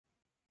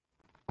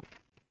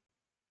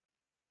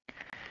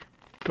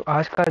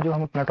आज का जो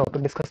हम अपना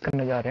टॉपिक डिस्कस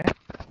करने जा रहे हैं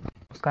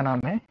उसका नाम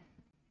है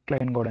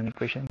क्लाइन गॉर्डन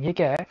इक्वेशन। ये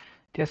क्या है?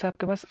 जैसे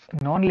आपके पास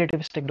नॉन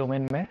रिलेटिविस्टिक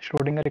डोमेन में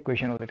श्रोडिंगर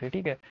इक्वेशन होते थे,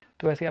 ठीक है,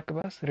 तो वैसे आपके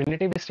पास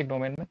रिलेटिविस्टिक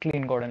डोमेन में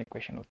क्लीन गॉर्डन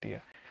इक्वेशन होती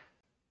है।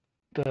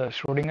 The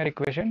Schrodinger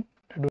equation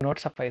do not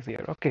suffice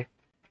here. Okay,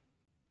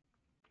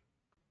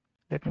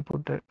 let me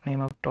put the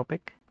name of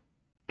topic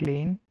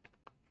clean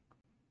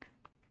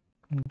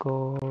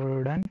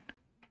Gordon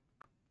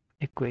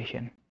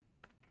equation.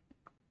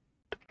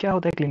 तो क्या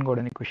होता है क्लीन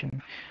गॉर्डन इक्वेशन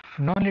में?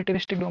 नॉन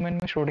रिलेटिविस्टिक डोमेन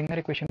में श्रोडिंगर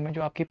इक्वेशन में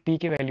जो आपकी पी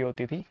की वैल्यू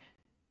होती थी,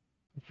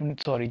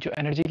 सॉरी, जो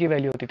एनर्जी की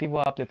वैल्यू होती थी वो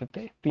आप लेते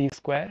थे P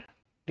square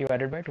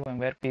divided by 2m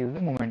where p is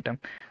the momentum.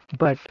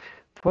 But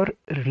for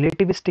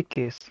relativistic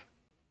case,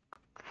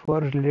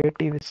 for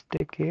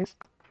relativistic case,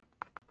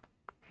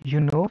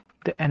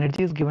 the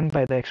energy is given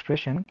by the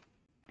expression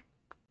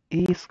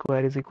E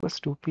square is equals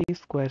to p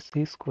square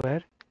c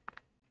square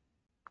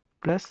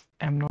plus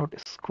m naught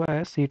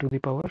square c to the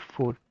power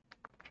 4.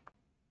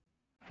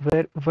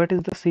 Where what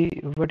is the c?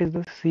 What is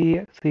the c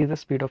here? C is the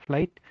speed of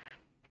light.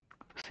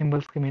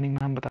 Symbols के meaning में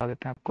हम बता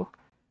देते हैं आपको.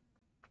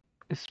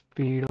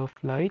 Speed of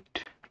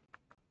light.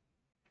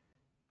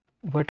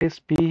 What is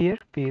p here?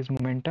 P is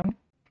momentum.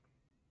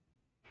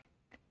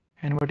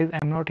 And what is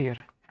m naught here?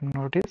 M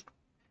naught is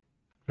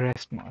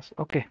rest mass.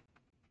 Okay.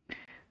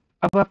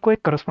 अब आपको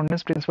एक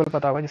करस्पॉन्डेंस प्रिंसिपल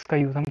पता होगा जिसका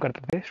यूज हम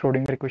करते थे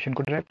श्रोडिंगर इक्वेशन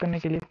को डिराइव करने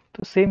के लिए,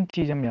 तो सेम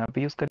चीज हम यहाँ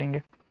पे यूज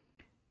करेंगे।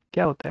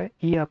 क्या होता है,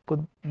 ई आपको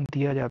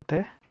दिया जाता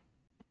है,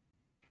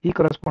 ई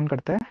करस्पॉन्ड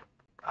करता है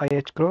I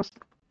H cross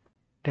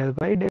del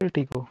by del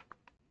T को,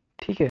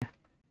 ठीक है,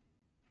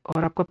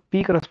 और आपका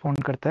पी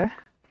करस्पॉन्ड करता है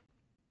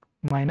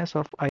minus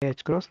of I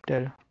H cross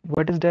del.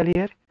 What is del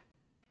here?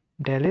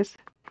 Del is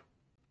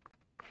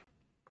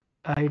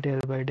I del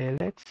by del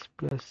x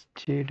plus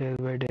J del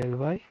by del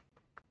Y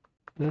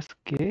plus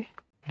के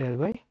del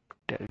by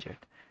del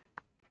Z.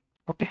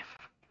 Okay,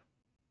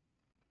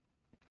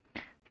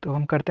 तो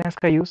हम करते हैं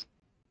इसका use.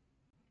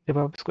 जब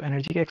आप इसको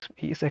एनर्जी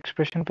के इस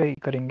एक्सप्रेशन पे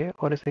करेंगे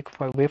और इस एक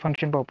वेव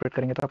फंक्शन पे ऑपरेट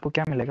करेंगे तो आपको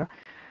क्या मिलेगा?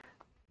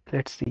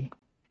 Let's see,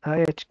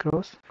 I H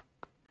cross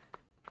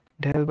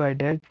del by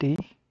del T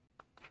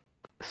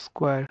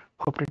square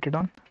operated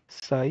on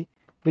psi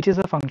which is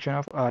a function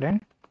of r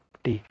and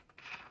t,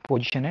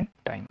 position and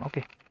time.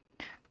 Okay,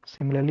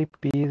 similarly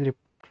p is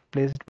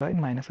replaced by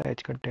minus I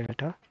h cut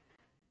delta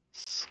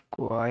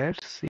square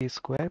c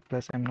square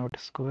plus m naught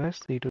square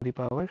c to the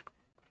power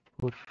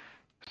 4.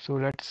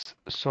 So let's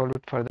solve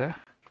it further.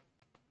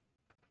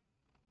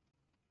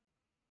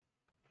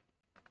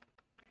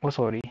 Oh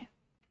sorry,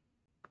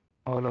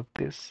 all of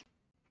this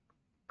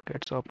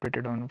gets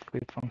operated on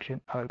with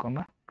function r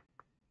comma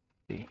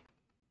t.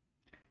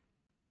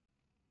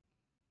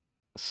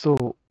 So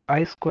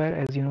I square,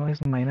 as you know, is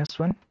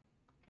 -1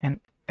 and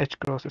h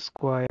cross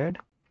squared,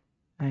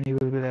 and you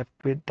will be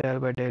left with del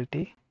by del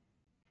t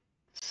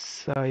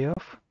psi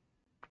of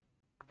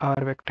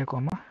r vector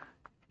comma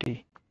t.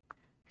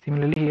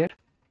 Similarly here,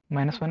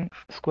 -1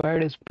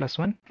 squared is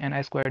 +1 and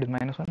I squared is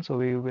 -1, so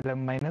we will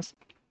have minus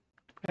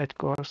h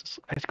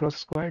cross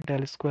squared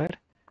del square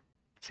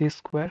c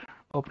square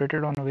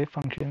operated on a wave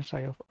function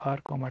psi of r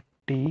comma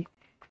t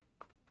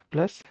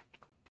plus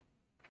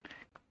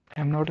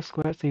m naught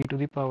square c to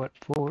the power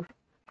 4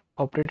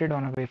 operated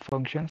on a wave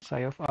function psi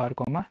of r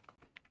comma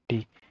t.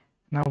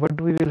 Now what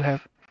do we will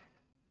have?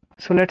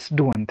 So let's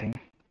do one thing.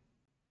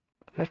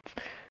 Let's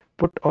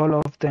put all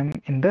of them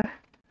in the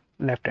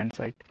left hand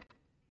side,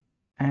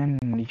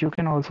 and you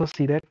can also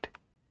see that,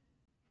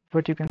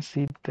 but you can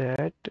see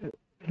that,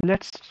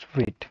 let's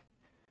wait.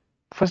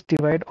 First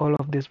divide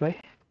all of this by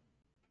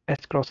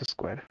h cross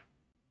square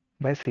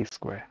by c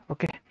square.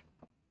 Okay,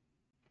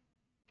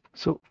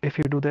 so if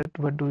you do that,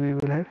 what do we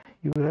will have?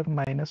 You will have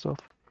minus of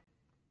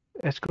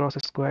h cross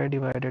square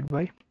divided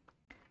by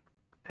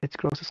h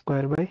cross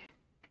square by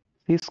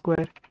c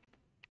square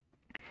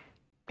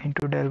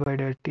into del by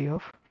del t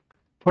of,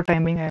 for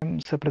time being I am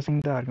suppressing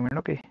the argument,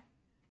 okay,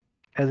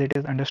 as it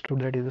is understood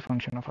that is a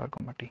function of r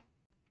comma t,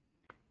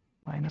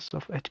 minus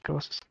of h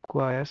cross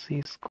square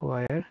c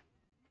square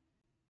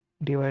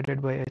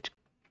divided by h,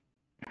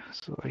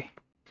 sorry,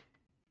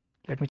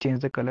 let me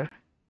change the color,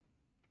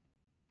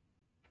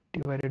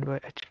 divided by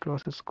h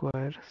cross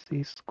square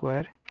c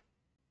square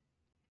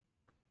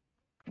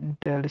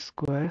del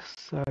square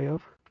psi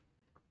of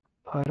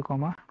r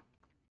comma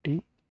t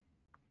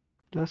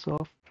plus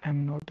of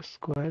m naught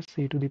square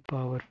c to the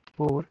power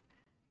 4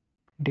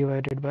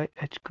 divided by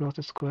h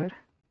cross square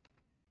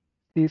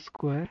c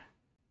square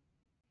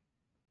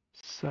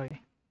psi.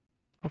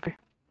 Okay,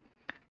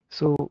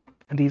 so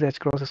these h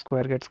cross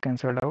square gets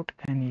cancelled out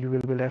and you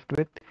will be left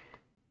with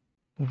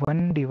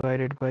 1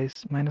 divided by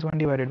minus 1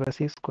 divided by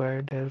c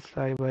square del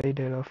psi by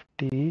del of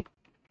t.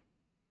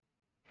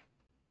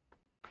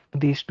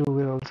 These two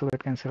will also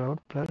get cancelled out,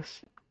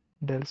 plus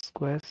del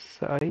square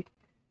psi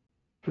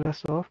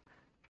plus of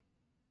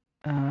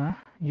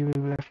you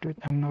will be left with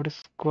m naught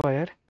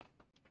square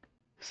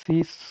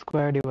c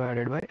square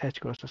divided by h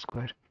cross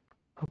square.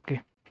 Okay,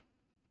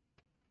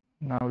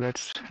 now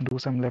let's do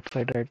some left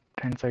side right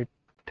hand side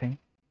thing.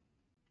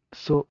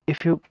 So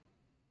if you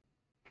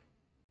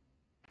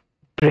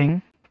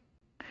bring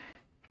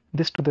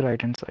this to the right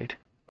hand side.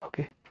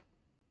 Okay.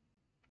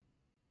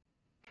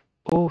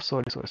 Oh,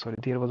 sorry,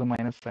 there was a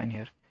minus sign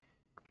here.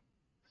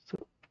 So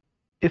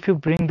if you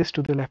bring this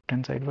to the left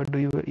hand side, what do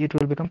you, it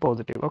will become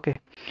positive. Okay,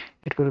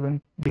 it will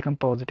become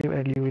positive,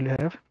 and you will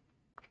have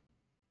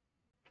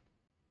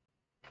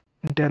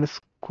del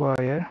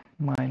square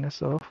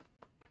minus of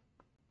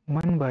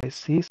 1 by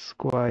c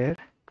square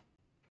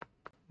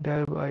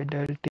del by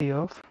del t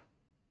of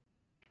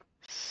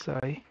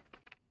psi.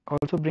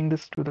 Also bring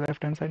this to the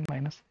left hand side,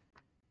 minus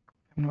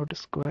m naught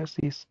square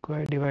c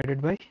square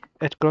divided by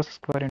h cross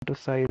square into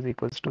psi is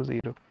equals to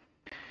 0.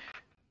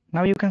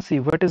 Now you can see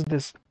what is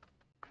this.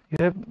 You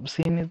have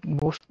seen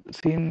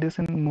this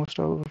in most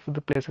of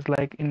the places,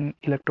 like in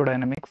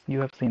electrodynamics you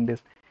have seen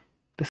this.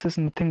 This is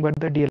nothing but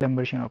the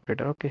D'Alembert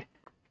operator. Okay,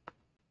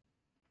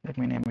 let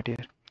me name it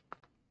here.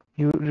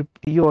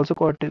 You also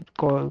call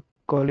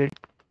it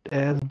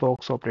as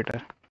box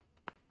operator.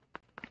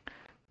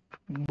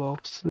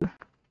 Box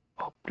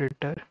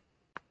operator,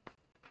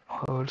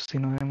 or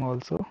synonym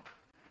also.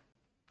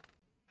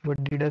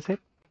 What did I say?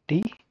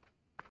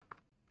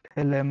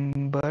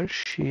 D'Alembert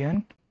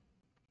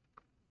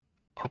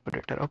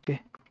operator.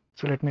 Okay,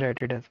 so let me write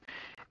it as,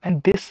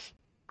 and this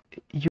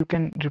you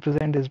can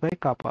represent this by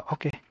kappa.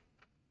 Okay,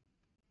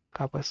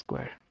 kappa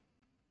square.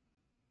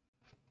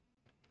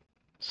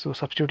 So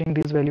substituting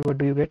this value, what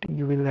do you get?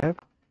 You will have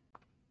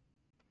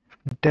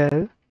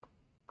del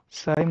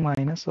psi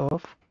minus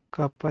of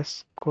kappa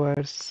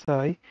square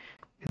psi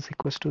is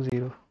equals to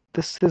 0.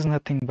 This is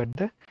nothing but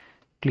the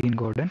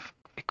Klein-Gordon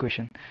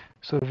equation.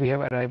 So we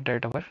have arrived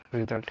at our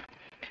result.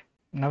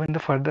 Now in the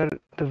further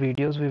the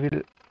videos we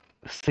will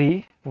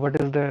see what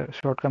is the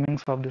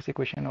shortcomings of this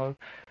equation or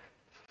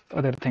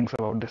other things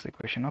about this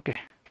equation. Okay,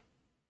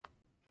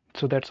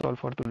 so that's all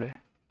for today.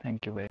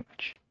 Thank you very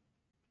much.